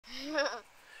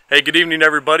Hey, good evening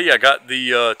everybody. I got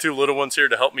the two little ones here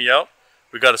to help me out.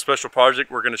 We got a special project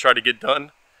we're going to try to get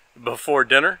done before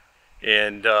dinner,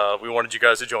 and we wanted you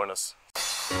guys to join us.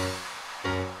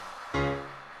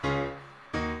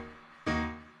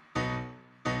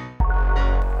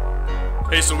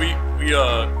 Hey, so we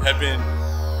have been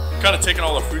kind of taking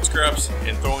all the food scraps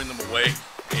and throwing them away,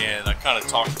 and I kind of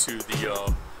talked to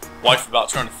the wife about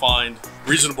trying to find a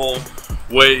reasonable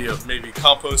way of maybe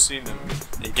composting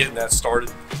and getting that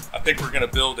started. I think we're going to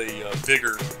build a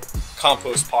bigger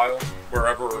compost pile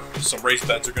wherever some raised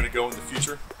beds are going to go in the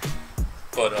future.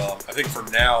 But I think for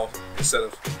now, instead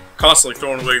of constantly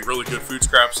throwing away really good food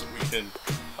scraps that we can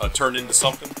turn into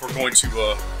something, we're going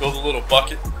to build a little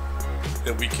bucket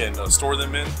that we can store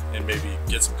them in and maybe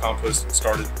get some composting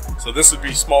started. So this would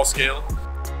be small scale.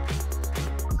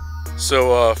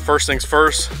 So first things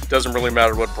first, doesn't really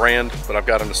matter what brand, but I've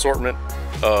got an assortment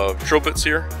of drill bits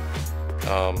here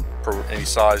for any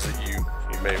size that you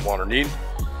may want or need.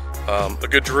 A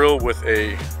good drill with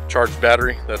a charged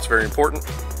battery, that's very important.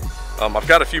 I've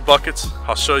got a few buckets.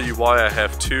 I'll show you why I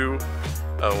have two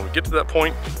when we get to that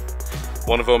point.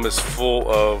 One of them is full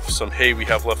of some hay we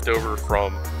have left over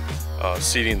from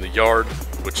seeding the yard,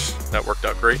 which that worked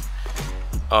out great.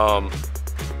 I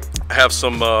have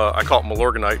some, I call it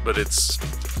Milorganite, but it's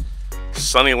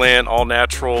Sunnyland all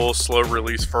natural slow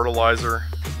release fertilizer.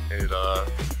 It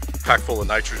packed full of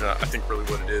nitrogen. I think really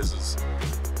what it is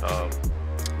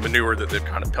manure that they've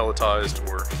kind of pelletized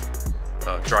or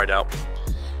dried out.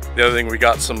 The other thing, we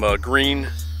got some green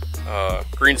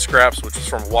scraps, which is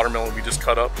from a watermelon we just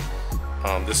cut up.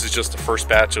 This is just the first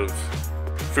batch of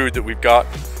food that we've got.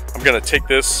 I'm gonna take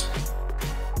these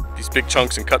big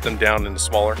chunks and cut them down into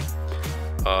smaller.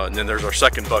 And then there's our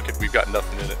second bucket. We've got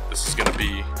nothing in it. This is gonna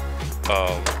be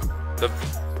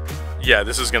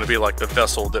this is gonna be like the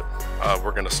vessel that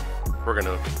we're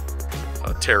gonna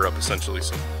tear up essentially.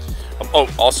 So, oh,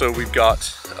 also we've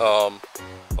got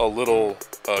a little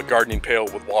gardening pail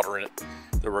with water in it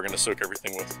that we're gonna soak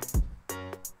everything with.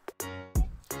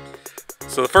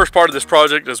 So the first part of this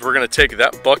project is we're gonna take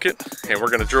that bucket and we're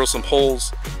gonna drill some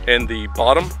holes in the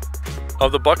bottom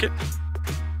of the bucket,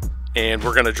 and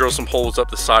we're gonna drill some holes up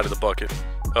the side of the bucket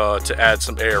to add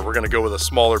some air. We're gonna go with a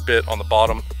smaller bit on the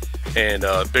bottom and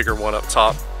a bigger one up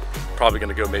top. Probably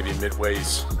gonna go maybe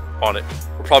midways on it.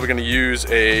 We're probably gonna use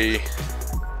a,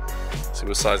 let's see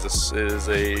what size this is,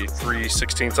 a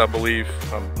 3/16, I believe.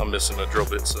 I'm missing a drill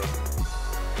bit, so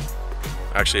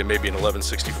actually it may be an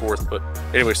 11/64, but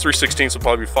anyways, 3/16 will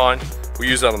probably be fine. We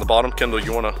use that on the bottom. Kendall,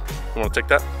 you wanna take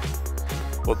that?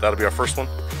 Well, that'll be our first one.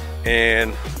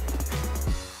 And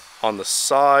on the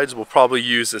sides, we'll probably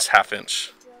use this 1/2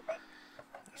 inch.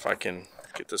 If I can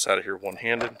get this out of here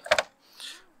one-handed.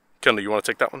 Kendall, you want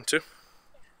to take that one too?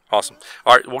 Awesome.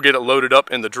 All right, we'll get it loaded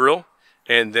up in the drill,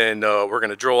 and then we're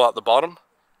going to drill out the bottom,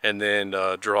 and then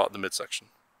drill out the midsection.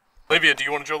 Olivia, do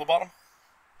you want to drill the bottom?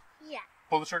 Yeah.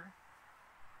 Pull the trigger.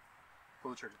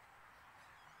 Pull the trigger.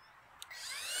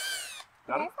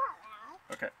 Got it?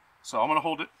 Okay, so I'm going to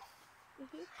hold it. I'm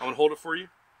going to hold it for you.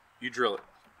 You drill it.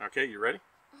 Okay, you ready?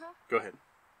 Go ahead.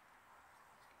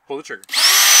 Pull the trigger.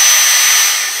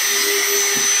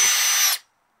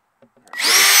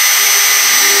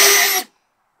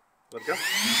 Let it go.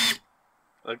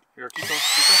 Here, keep going.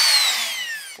 Keep going.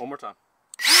 One more time.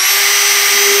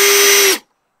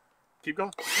 Keep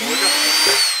going. Don't let go.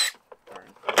 All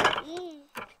right.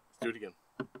 Let's do it again.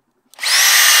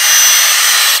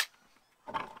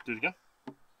 Do it again.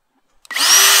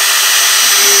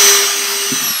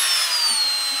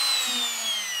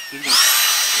 Do it again.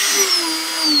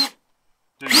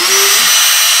 Do it again.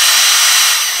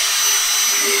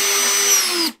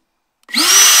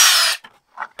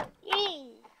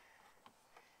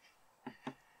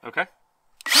 Okay.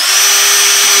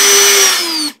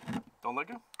 Don't let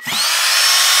go.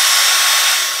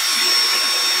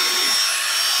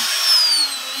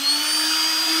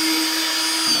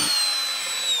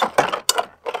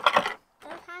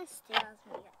 That kind of scares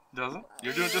me. Doesn't?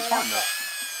 You're doing just fine though.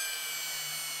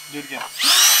 Do it again.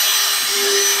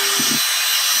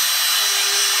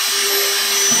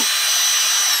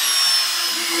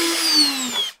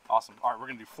 Awesome. All right, we're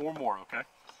gonna do 4 more. Okay.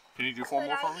 Can you do 4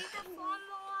 more for me?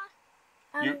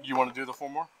 You want to do the 4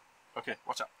 more? Okay,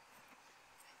 watch out.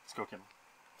 Let's go, Kim.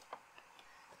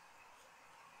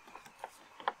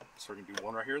 So we're going to do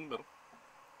 1 right here in the middle.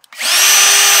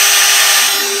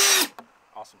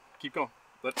 Awesome. Keep going.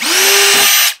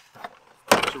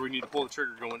 So we need to pull the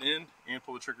trigger going in and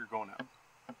pull the trigger going out.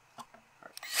 All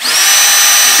right.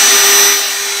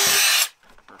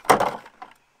 Perfect.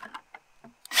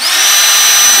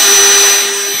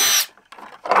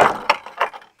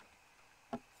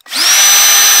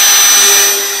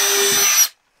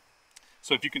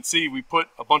 So if you can see, we put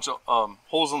a bunch of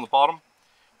holes on the bottom.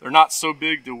 They're not so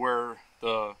big to where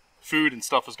the food and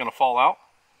stuff is going to fall out,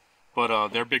 but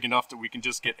they're big enough that we can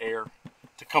just get air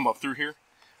to come up through here.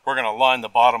 We're going to line the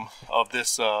bottom of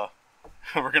this. We're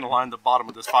going to line the bottom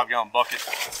of this 5-gallon bucket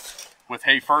with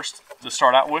hay first to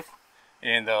start out with,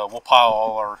 and we'll pile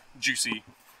all our juicy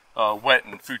wet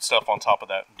and food stuff on top of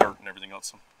that, dirt and everything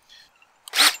else.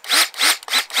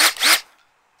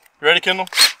 You ready, Kendall?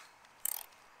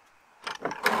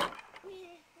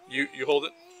 You hold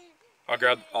it.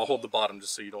 I'll hold the bottom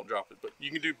just so you don't drop it. But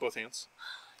you can do both hands.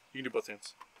 You can do both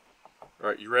hands. All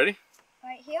right, you ready?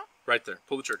 Right here? Right there.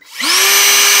 Pull the trigger.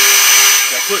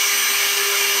 Yeah, push.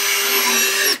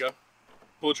 There you go.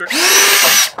 Pull the trigger.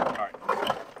 All right.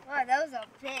 Wow, those are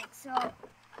big. So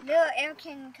little air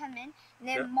can come in, and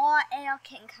then more air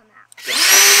can come out. Yeah.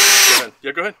 Go ahead.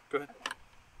 Yeah, go ahead. Go ahead.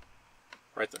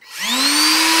 Right there.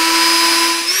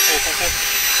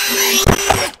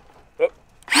 Pull. Oh.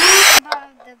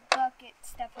 The bucket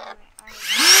stuff on my eyes.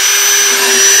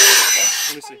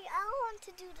 Let me see. I want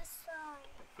to do the side.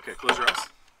 Okay, close your eyes.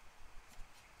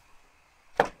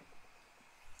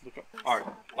 Look up. All right,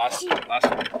 last one. Okay.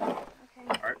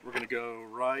 All right, we're gonna go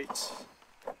right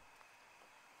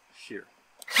here.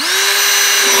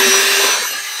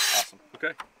 Awesome.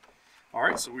 Okay. All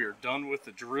right, so we are done with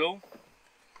the drill,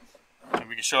 and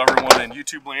we can show everyone in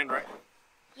YouTube land, right?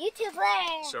 YouTube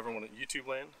land. Show everyone in YouTube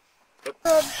land.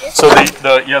 So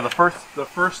the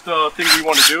first thing we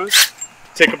want to do is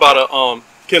take about a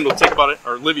Kendall, take about it,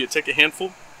 or Olivia, take a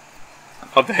handful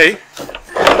of the hay.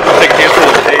 Take a handful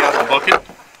of the hay out of the bucket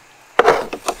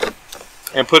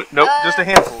and put it. Nope, just a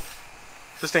handful.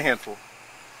 Just a handful.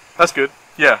 That's good.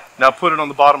 Yeah. Now put it on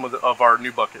the bottom of our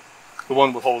new bucket, the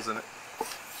one with holes in it.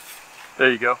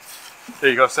 There you go. There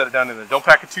you go. Set it down in there. Don't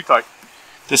pack it too tight.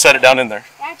 Just set it down in there.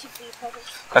 that should be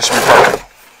perfect. That should be perfect.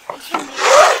 It should be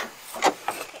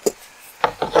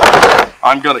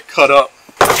I'm gonna cut up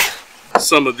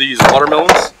some of these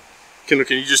watermelons. Kendall,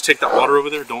 can you just take that water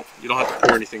over there? You don't have to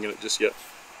pour anything in it just yet.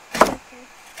 okay.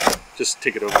 Just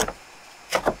take it over.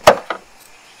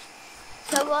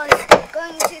 So we're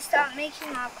going to start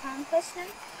making our compost now?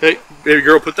 Hey, baby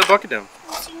girl, put that bucket down.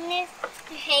 Even if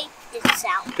the hay gets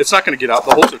out. It's not gonna get out.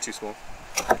 The holes are too small.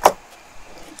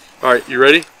 All right, you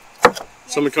ready? Yes.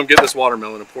 Someone come get this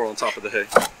watermelon and pour on top of the hay.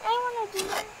 I want to do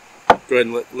that. Go ahead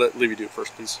and let Livy do it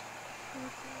first, please.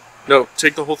 No,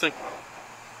 take the whole thing.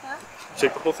 Huh?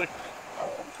 Take the whole thing.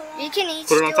 You can each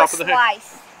Put it on do top a of the hay.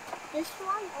 slice. This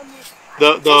one or this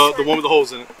one? The one with the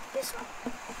holes in it. This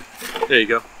one. There you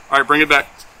go. All right, bring it back.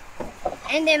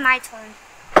 And then my turn.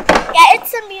 Yeah,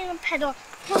 it's a being a pedal.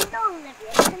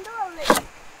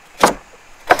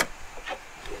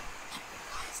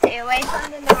 Stay away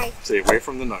from the knife. Stay away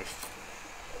from the knife.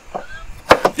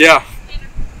 Yeah.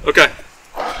 Okay.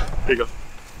 Here you go.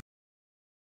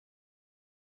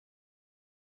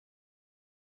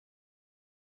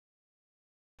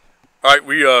 All right,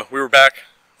 we were back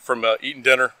from eating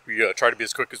dinner. We tried to be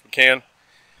as quick as we can.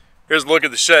 Here's a look at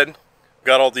the shed.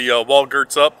 Got all the wall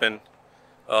girts up and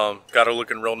got it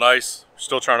looking real nice.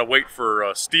 Still trying to wait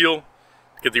for steel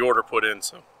to get the order put in.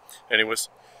 So, anyways.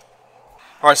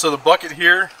 All right, so the bucket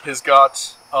here has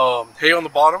got hay on the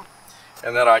bottom,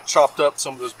 and then I chopped up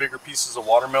some of those bigger pieces of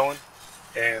watermelon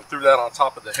and threw that on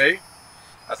top of the hay.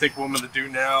 I think what I'm going to do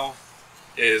now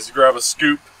is grab a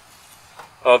scoop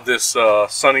of this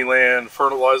Sunnyland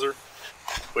fertilizer,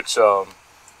 which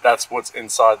that's what's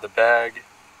inside the bag.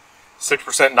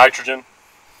 6% nitrogen.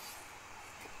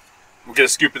 We'll get a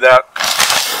scoop of that.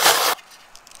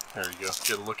 There you go.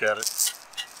 Get a look at it.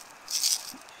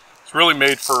 It's really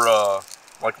made for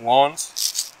like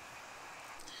lawns.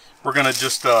 We're gonna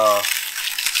just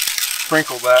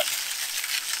sprinkle that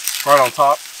right on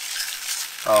top.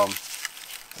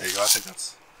 There you go.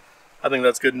 I think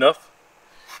that's good enough.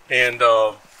 And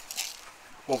what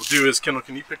we'll do is, Kendall,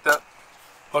 can you pick that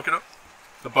bucket up?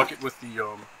 The bucket with the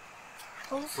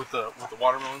with the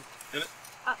watermelon in it.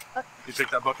 You pick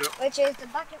that bucket up. Which is the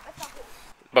bucket with the holes.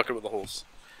 Bucket with the holes.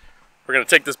 We're gonna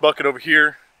take this bucket over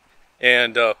here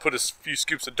and put a few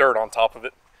scoops of dirt on top of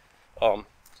it.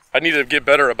 I need to get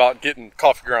better about getting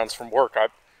coffee grounds from work.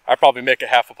 I probably make a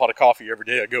half a pot of coffee every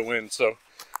day I go in, so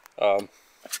that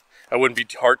wouldn't be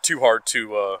too hard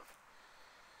to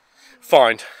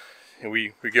find. And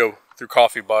we go through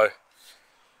coffee by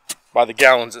the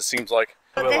gallons, it seems like.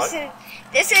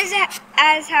 This is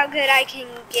as how good I can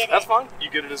get it. That's fine. You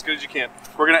get it as good as you can.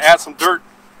 We're gonna add some dirt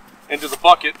into the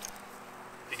bucket.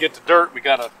 To get the dirt, we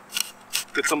gotta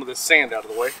get some of this sand out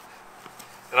of the way.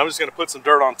 And I'm just gonna put some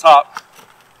dirt on top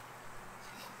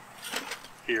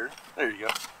here. There you go.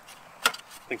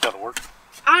 I think that'll work.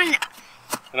 On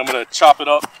and I'm going to chop it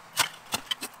up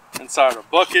inside our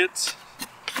bucket.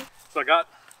 So I got,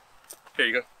 here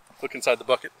you go, look inside the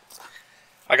bucket.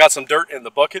 I got some dirt in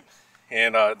the bucket,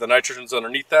 and the nitrogen's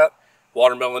underneath that,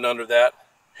 watermelon under that,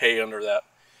 hay under that.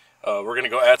 We're going to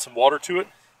go add some water to it,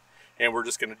 and we're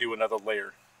just going to do another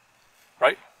layer,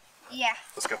 right? Yeah.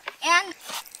 Let's go. And,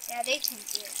 yeah, they can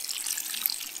do it.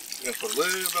 I'm going to put a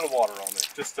little bit of water on there,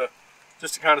 just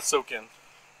to kind of soak in.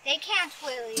 They can't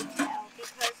really tell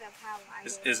because of how light it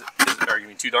is. Is it dark? You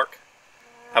mean too dark?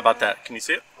 How about that? Can you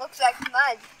see it? Looks like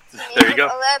mud. There you go. A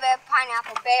little bit of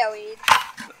pineapple berry.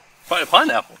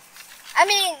 Pineapple? I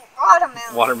mean,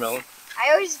 watermelon. Watermelon.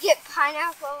 I always get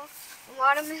pineapple and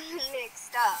watermelon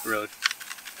mixed up. Really?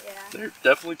 Yeah. They're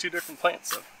definitely two different plants,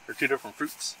 though. They're two different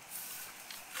fruits.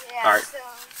 Yeah. All right. So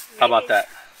how about that?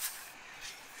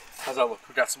 How's that look?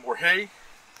 We got some more hay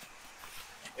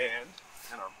and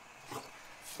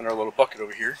our little bucket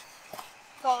over here.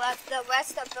 So that's the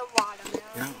rest of the watermelon.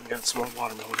 Yeah, we got some more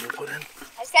watermelon to put in.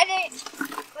 I said it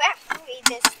correctly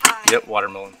this time. Yep,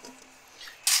 watermelon.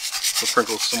 We'll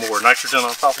sprinkle some more nitrogen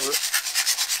on top of it.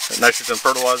 That nitrogen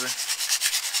fertilizer.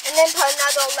 And then put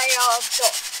another layer of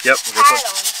dirt. Yep. We'll Add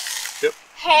on. Yep.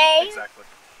 Hay. Exactly.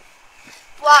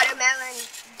 Watermelon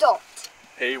dirt.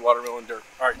 Hay, watermelon, dirt.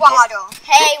 All right. Water.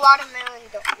 Hay, watermelon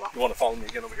dirt. Water. You want to follow me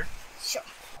again over here? Sure.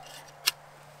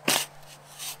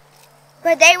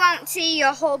 But they won't see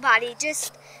your whole body,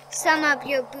 just some of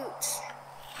your boots.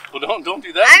 Well, don't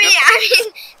do that. I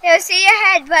mean, they'll see your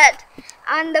head, but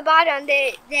on the bottom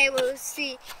they will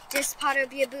see just part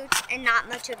of your boots and not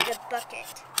much of the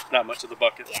bucket. Not much of the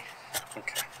bucket? Yeah.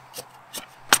 Okay.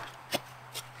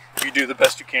 You do the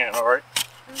best you can, all right?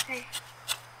 Okay.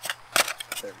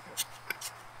 There we go.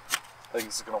 I think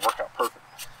this is going to work out perfect.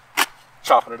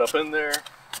 Chopping it up in there.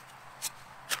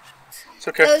 It's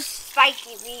okay. Those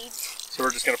spiky weeds. So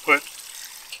we're just going to put,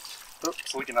 oops,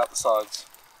 it's leaking out the sides.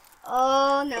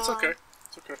 Oh no. It's okay.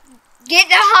 It's okay. Get to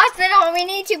the hospital. We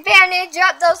need to bandage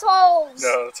up those holes.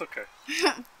 No, it's okay.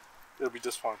 It'll be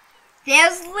just fine.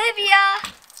 There's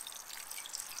Livia.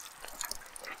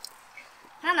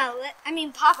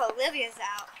 Papa, Livia's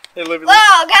out. Hey, Livia.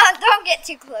 Whoa, don't get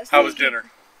too close. How was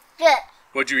dinner? Good.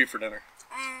 What'd you eat for dinner?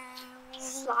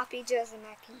 Sloppy joes and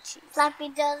mac and cheese. Sloppy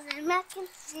joes and mac and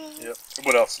cheese. Yep.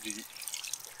 What else did you eat?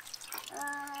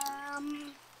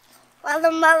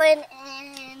 Watermelon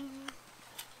and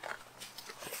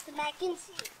the mac and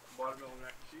cheese. Watermelon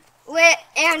mac and cheese?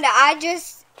 And I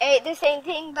just ate the same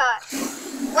thing, but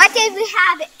what did we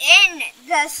have in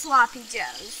the sloppy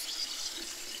joes?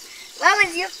 What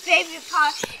was your favorite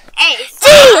part?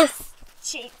 Cheese!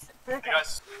 Cheese. Hey Okay.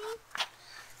 guys.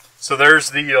 So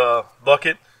there's the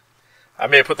bucket. I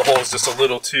may have put the holes just a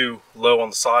little too low on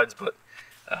the sides, but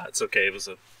it's okay. It was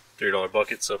a $3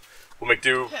 bucket, so we'll make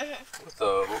do with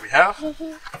what we have.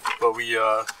 But we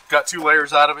got 2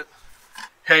 layers out of it.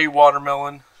 Hay,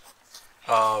 watermelon,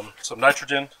 some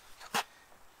nitrogen,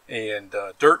 and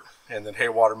dirt, and then hay,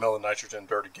 watermelon, nitrogen,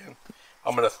 dirt again.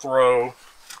 I'm going to throw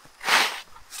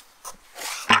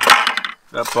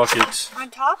that bucket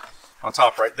on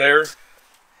top right there,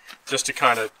 just to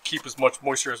kind of keep as much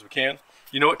moisture as we can.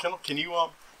 You know what, Kendall? Can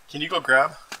you go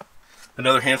grab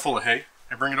another handful of hay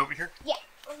and bring it over here? Yeah.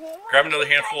 Grab another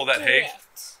handful of that hay,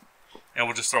 and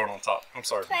we'll just throw it on top. I'm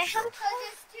sorry. So it's 2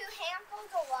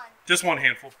 handfuls or 1? Just 1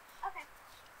 handful. Okay.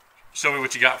 Show me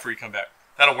what you got before you come back.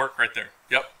 That'll work right there.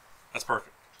 Yep, that's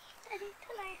perfect.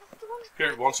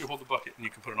 Here, why don't you hold the bucket and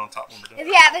you can put it on top when we're done. If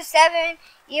you have a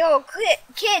 7-year-old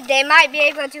kid, they might be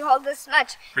able to hold this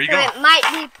much. Where you so going? it might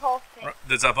be perfect.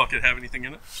 Does that bucket have anything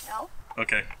in it? No.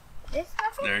 Okay. This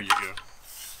bucket? There you go.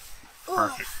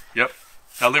 Perfect. Yep.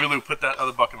 Now, Lily, put that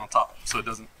other bucket on top so it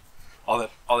doesn't, all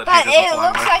that But hay doesn't it fly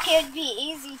looks away. like it would be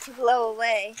easy to blow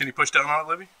away. Can you push down on it,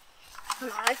 Libby? Come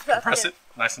on, let's go. Press it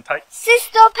nice and tight.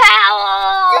 Sister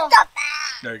power!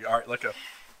 There you go. All right, let go.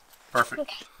 Perfect.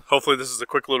 Okay. Hopefully this is a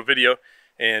quick little video,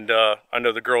 and I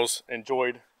know the girls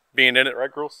enjoyed being in it, right,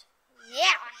 girls? Yeah.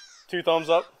 2 thumbs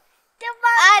up.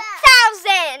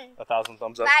 1,000! 1,000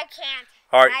 thumbs up. But I can't.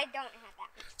 All right. I don't have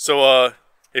that. So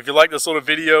if you like this little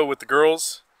video with the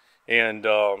girls and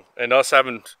us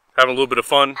having a little bit of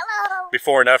fun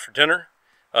before and after dinner,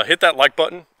 hit that like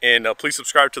button, and please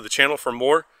subscribe to the channel for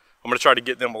more. I'm going to try to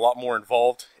get them a lot more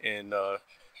involved in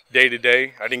day to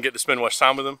day. I didn't get to spend much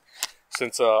time with them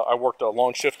since I worked a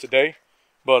long shift today,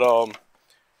 but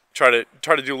try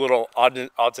to do little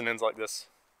odds and ends like this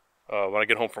when I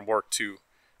get home from work to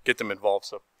get them involved.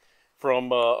 So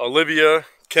from Olivia,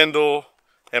 Kendall,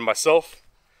 and myself,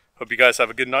 hope you guys have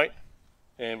a good night,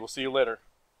 and we'll see you later.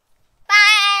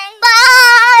 Bye!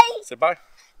 Bye! Say bye.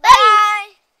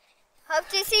 Bye! Hope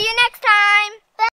to see you next time.